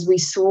that is we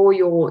saw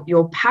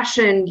your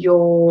passion,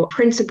 your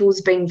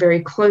principles being very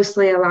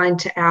closely aligned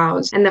to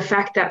ours, and the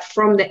fact that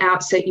from the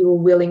outset you were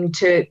willing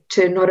to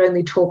not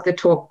only talk the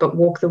talk but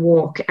walk the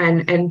walk.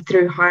 And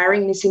through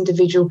hiring this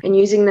individual and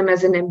using them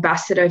as an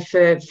ambassador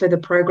for the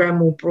program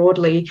more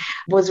broadly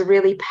was a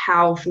really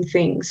powerful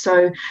thing.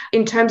 learning. So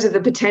in terms of the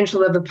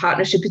potential of the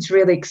partnership, it's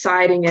really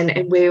exciting,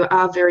 and we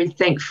are very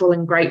thankful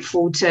and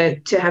grateful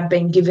to have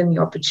been given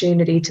the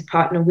opportunity to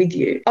partner with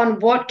you. On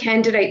what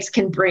candidates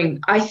can bring,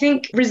 I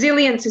think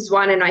resilience is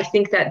one, and I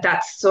think that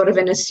that's sort of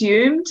an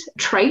assumed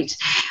trait.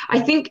 I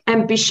think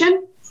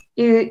ambition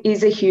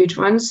is a huge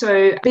one.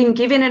 So being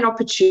given an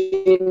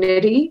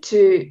opportunity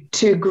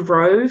to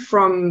grow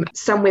from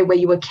somewhere where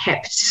you were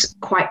kept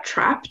quite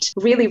trapped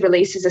really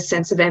releases a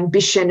sense of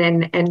ambition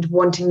and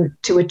wanting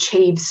to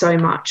achieve so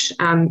much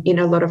in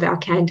a lot of our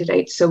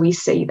candidates. So we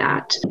see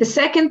that. The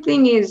second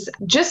thing is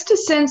just a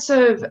sense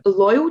of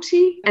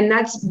loyalty, and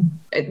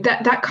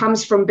that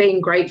comes from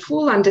being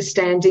grateful,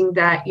 understanding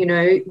that, you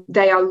know,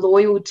 they are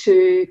loyal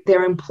to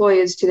their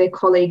employers, to their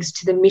colleagues,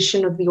 to the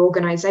mission of the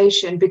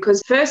organization,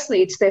 because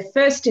firstly, it's their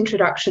first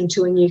introduction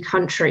to a new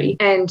country.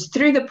 And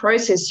through the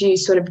process, you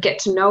sort of get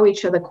to know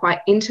each other quite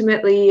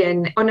intimately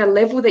and on a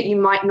level that you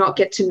might not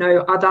get to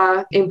know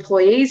other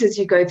employees as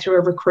you go through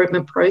a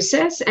recruitment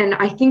process. And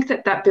I think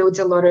that builds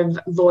a lot of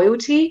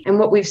loyalty. And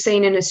what we've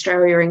seen in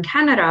Australia and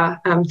Canada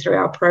through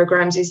our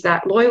programs is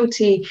that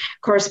loyalty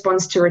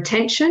corresponds to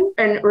retention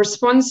and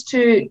responds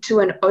to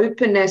an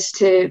openness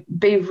to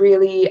be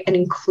really an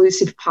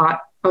inclusive part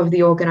of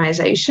the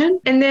organization.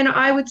 And then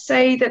I would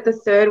say that the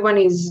third one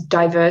is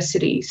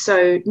diversity.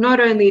 So not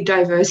only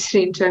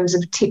diversity in terms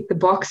of tick the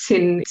box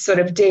in sort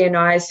of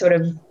D&I sort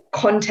of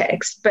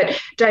context, but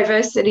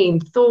diversity in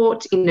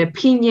thought, in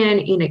opinion,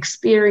 in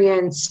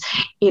experience,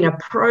 in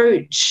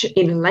approach,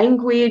 in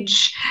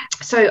language.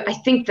 So I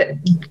think that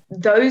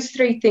those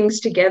three things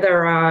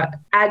together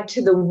add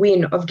to the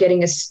win of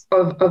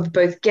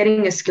both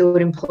getting a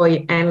skilled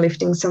employee and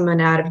lifting someone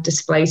out of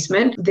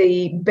displacement.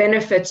 The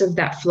benefits of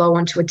that flow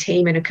onto a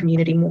team and a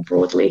community more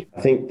broadly.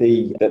 I think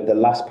the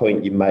last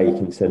point you make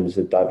in terms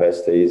of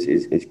diversity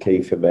is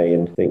key for me.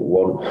 And I think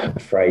one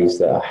phrase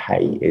that I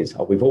hate is,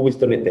 we've always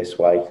done it this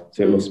way,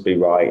 so it must be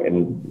right.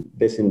 And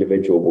this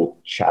individual will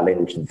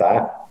challenge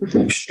that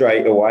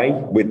straight away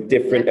with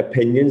different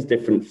opinions,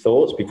 different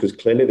thoughts, because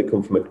clearly they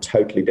come from a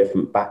totally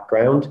different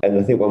background. And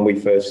I think when we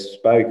first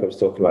spoke, I was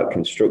talking about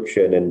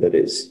construction and that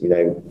it's, you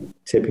know,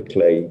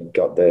 typically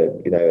got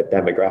the, you know, a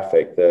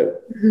demographic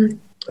that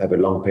over a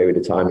long period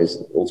of time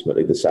is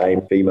ultimately the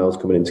same. Females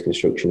coming into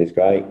construction is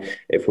great.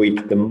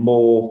 The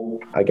more,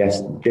 I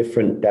guess,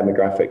 different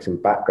demographics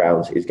and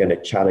backgrounds is going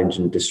to challenge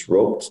and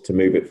disrupt to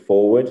move it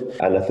forward.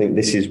 And I think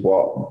this is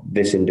what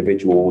this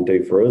individual will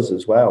do for us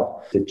as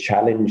well, to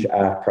challenge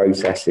our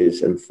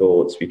processes and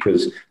thoughts,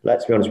 because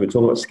let's be honest, we're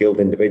talking about skilled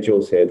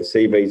individuals here. The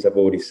CVs I've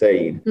already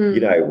seen, you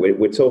know,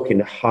 we're talking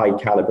high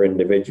caliber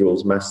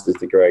individuals, master's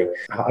degree,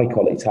 high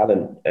quality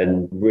talent,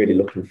 and really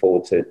looking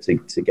forward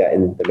to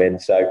getting them in.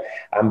 So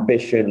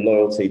ambition,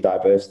 loyalty,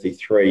 diversity,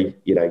 three,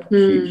 you know,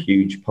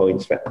 huge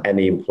points for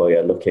any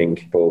employer looking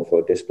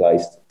for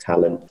displaced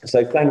talent.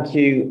 So thank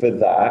you for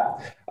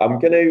that. I'm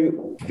going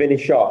to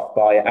finish off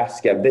by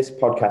asking, this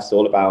podcast is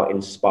all about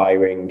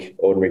inspiring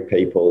ordinary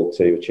people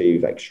to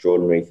achieve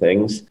extraordinary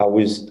things.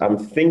 I'm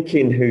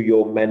thinking who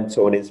your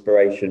mentor and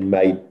inspiration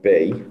may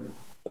be.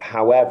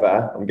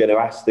 However, I'm going to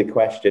ask the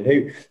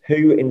question,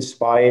 who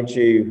inspired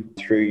you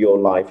through your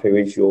life? Who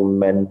is your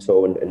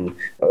mentor, and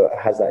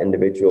has that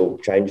individual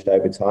changed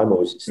over time,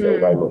 or is it still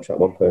very much that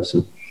one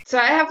person? So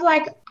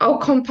I'll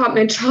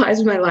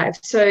compartmentalize my life.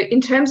 So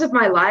in terms of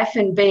my life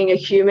and being a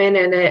human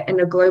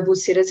and a global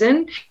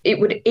citizen, it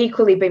would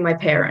equally be my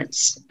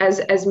parents.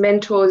 As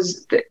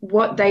mentors,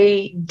 what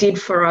they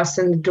did for us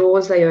and the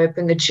doors they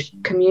opened, the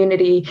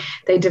community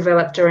they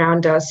developed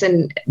around us,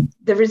 and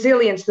the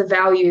resilience, the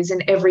values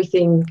and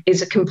everything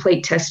is a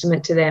complete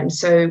testament to them.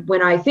 So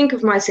when I think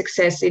of my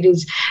success, it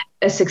is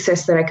a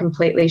success that I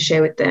completely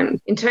share with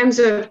them. In terms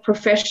of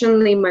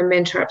professionally, my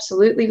mentor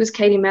absolutely was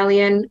Katie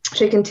Mallion.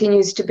 She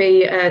continues to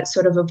be a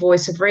sort of a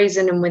voice of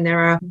reason, and when there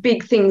are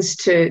big things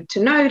to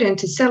note and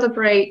to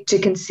celebrate, to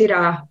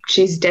consider,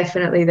 she's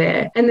definitely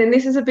there. And then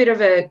this is a bit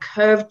of a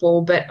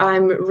curveball, but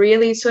I'm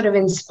really sort of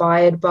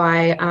inspired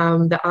by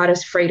the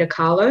artist Frida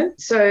Kahlo.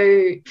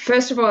 So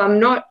first of all,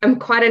 I'm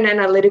quite an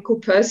analytical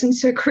person,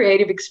 so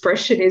creative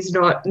expression is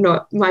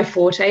not my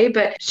forte,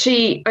 but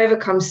she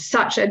overcomes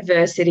such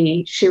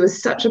adversity. She was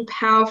such a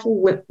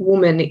powerful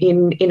woman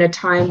in a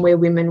time where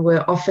women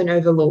were often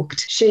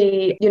overlooked.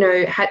 She, you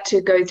know, had to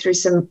go through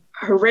some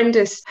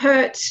horrendous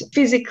hurt,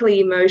 physically,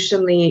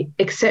 emotionally,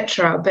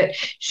 etc. But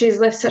she's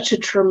left such a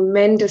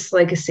tremendous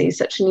legacy,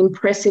 such an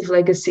impressive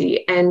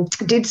legacy, and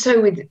did so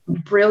with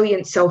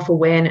brilliant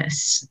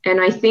self-awareness.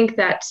 And I think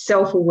that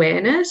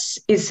self-awareness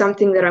is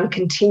something that I'm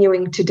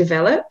continuing to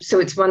develop. So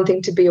it's one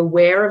thing to be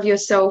aware of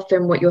yourself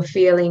and what you're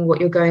feeling, what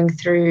you're going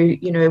through,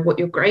 you know, what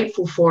you're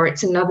grateful for.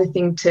 It's another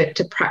thing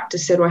to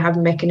practice it or have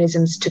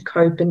mechanisms to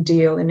cope and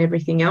deal and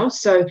everything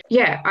else. So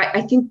yeah,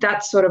 I think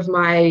that's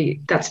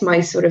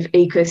my sort of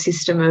ecosystem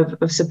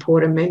of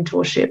support and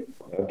mentorship.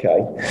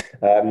 Okay.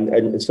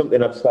 And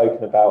something I've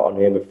spoken about on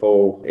here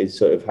before is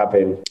sort of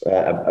having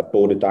a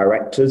board of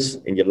directors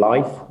in your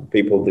life,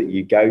 people that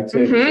you go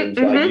to. It seems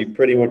like you've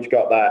pretty much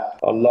got that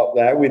on lock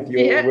there with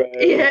your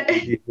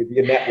with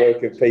your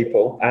network of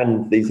people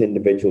and these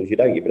individuals. You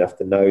don't even have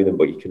to know them,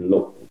 but you can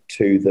look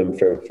to them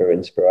for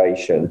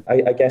inspiration.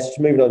 I guess just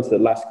moving on to the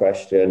last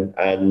question,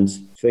 and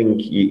I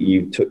think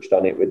you touched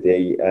on it with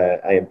the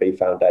A&B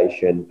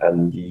Foundation,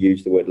 and you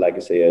used the word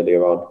legacy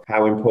earlier on.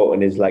 How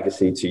important is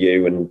legacy to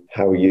you, and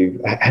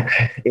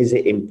is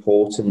it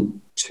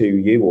important to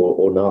you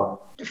or not?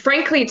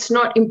 Frankly, it's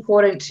not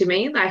important to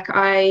me. Like,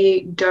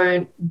 I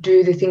don't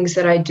do the things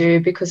that I do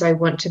because I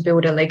want to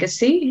build a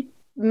legacy.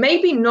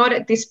 Maybe not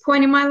at this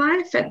point in my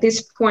life. At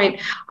this point,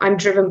 I'm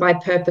driven by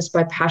purpose,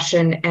 by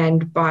passion,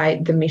 and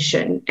by the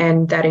mission,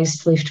 and that is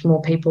to lift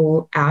more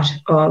people out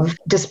of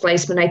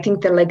displacement. I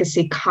think the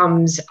legacy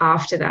comes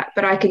after that.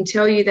 But I can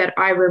tell you that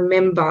I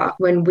remember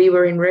when we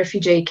were in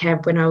refugee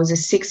camp, when I was a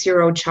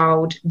 6-year-old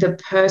child, the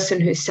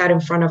person who sat in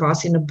front of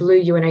us in a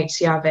blue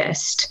UNHCR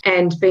vest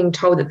and being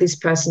told that this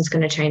person's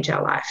going to change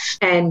our life.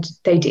 And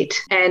they did.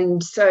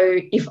 And so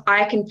if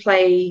I can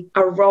play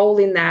a role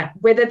in that,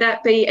 whether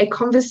that be a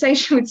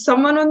conversation with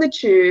someone on the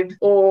tube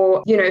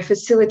or,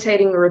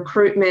 facilitating a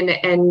recruitment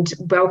and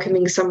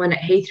welcoming someone at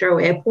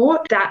Heathrow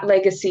Airport, that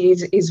legacy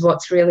is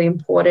what's really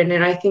important.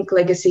 And I think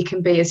legacy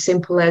can be as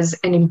simple as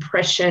an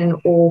impression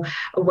or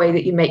a way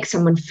that you make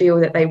someone feel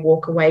that they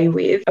walk away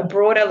with. A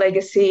broader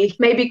legacy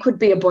maybe could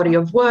be a body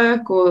of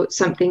work or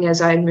something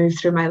as I move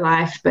through my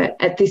life. But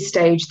at this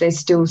stage, there's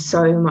still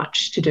so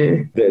much to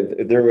do.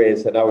 There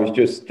is. And I was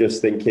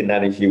just thinking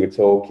that as you were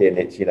talking,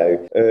 it's,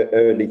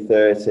 early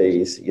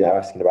 30s,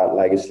 asking about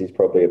legacy is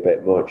probably a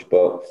bit much,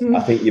 but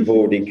I think you've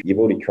already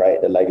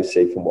created a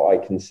legacy from what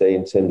I can see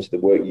in terms of the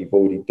work you've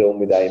already done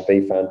with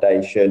A&B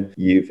Foundation.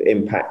 You've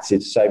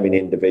impacted so many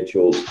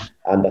individuals,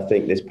 and I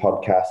think this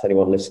podcast,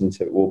 anyone listening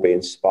to it will be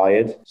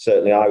inspired.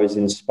 Certainly I was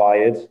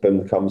inspired from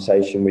the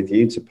conversation with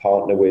you to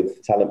partner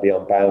with Talent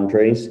Beyond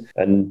Boundaries,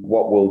 and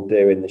what we'll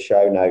do in the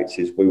show notes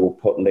is we will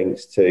put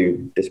links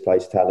to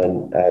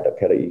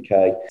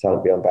displacedtalent.co.uk,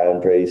 Talent Beyond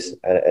Boundaries,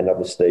 and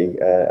obviously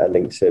a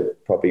link to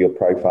probably your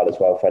profile as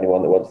well for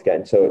anyone that wants to get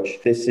in touch.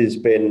 This has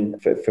been,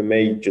 for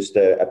me, just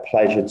a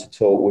pleasure to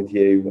talk with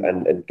you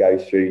and go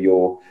through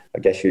your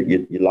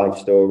life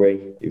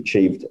story. You've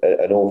achieved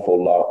an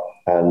awful lot,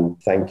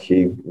 and thank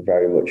you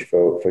very much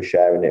for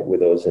sharing it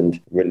with us, and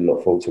really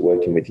look forward to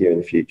working with you in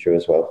the future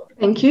as well.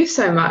 Thank you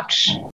so much.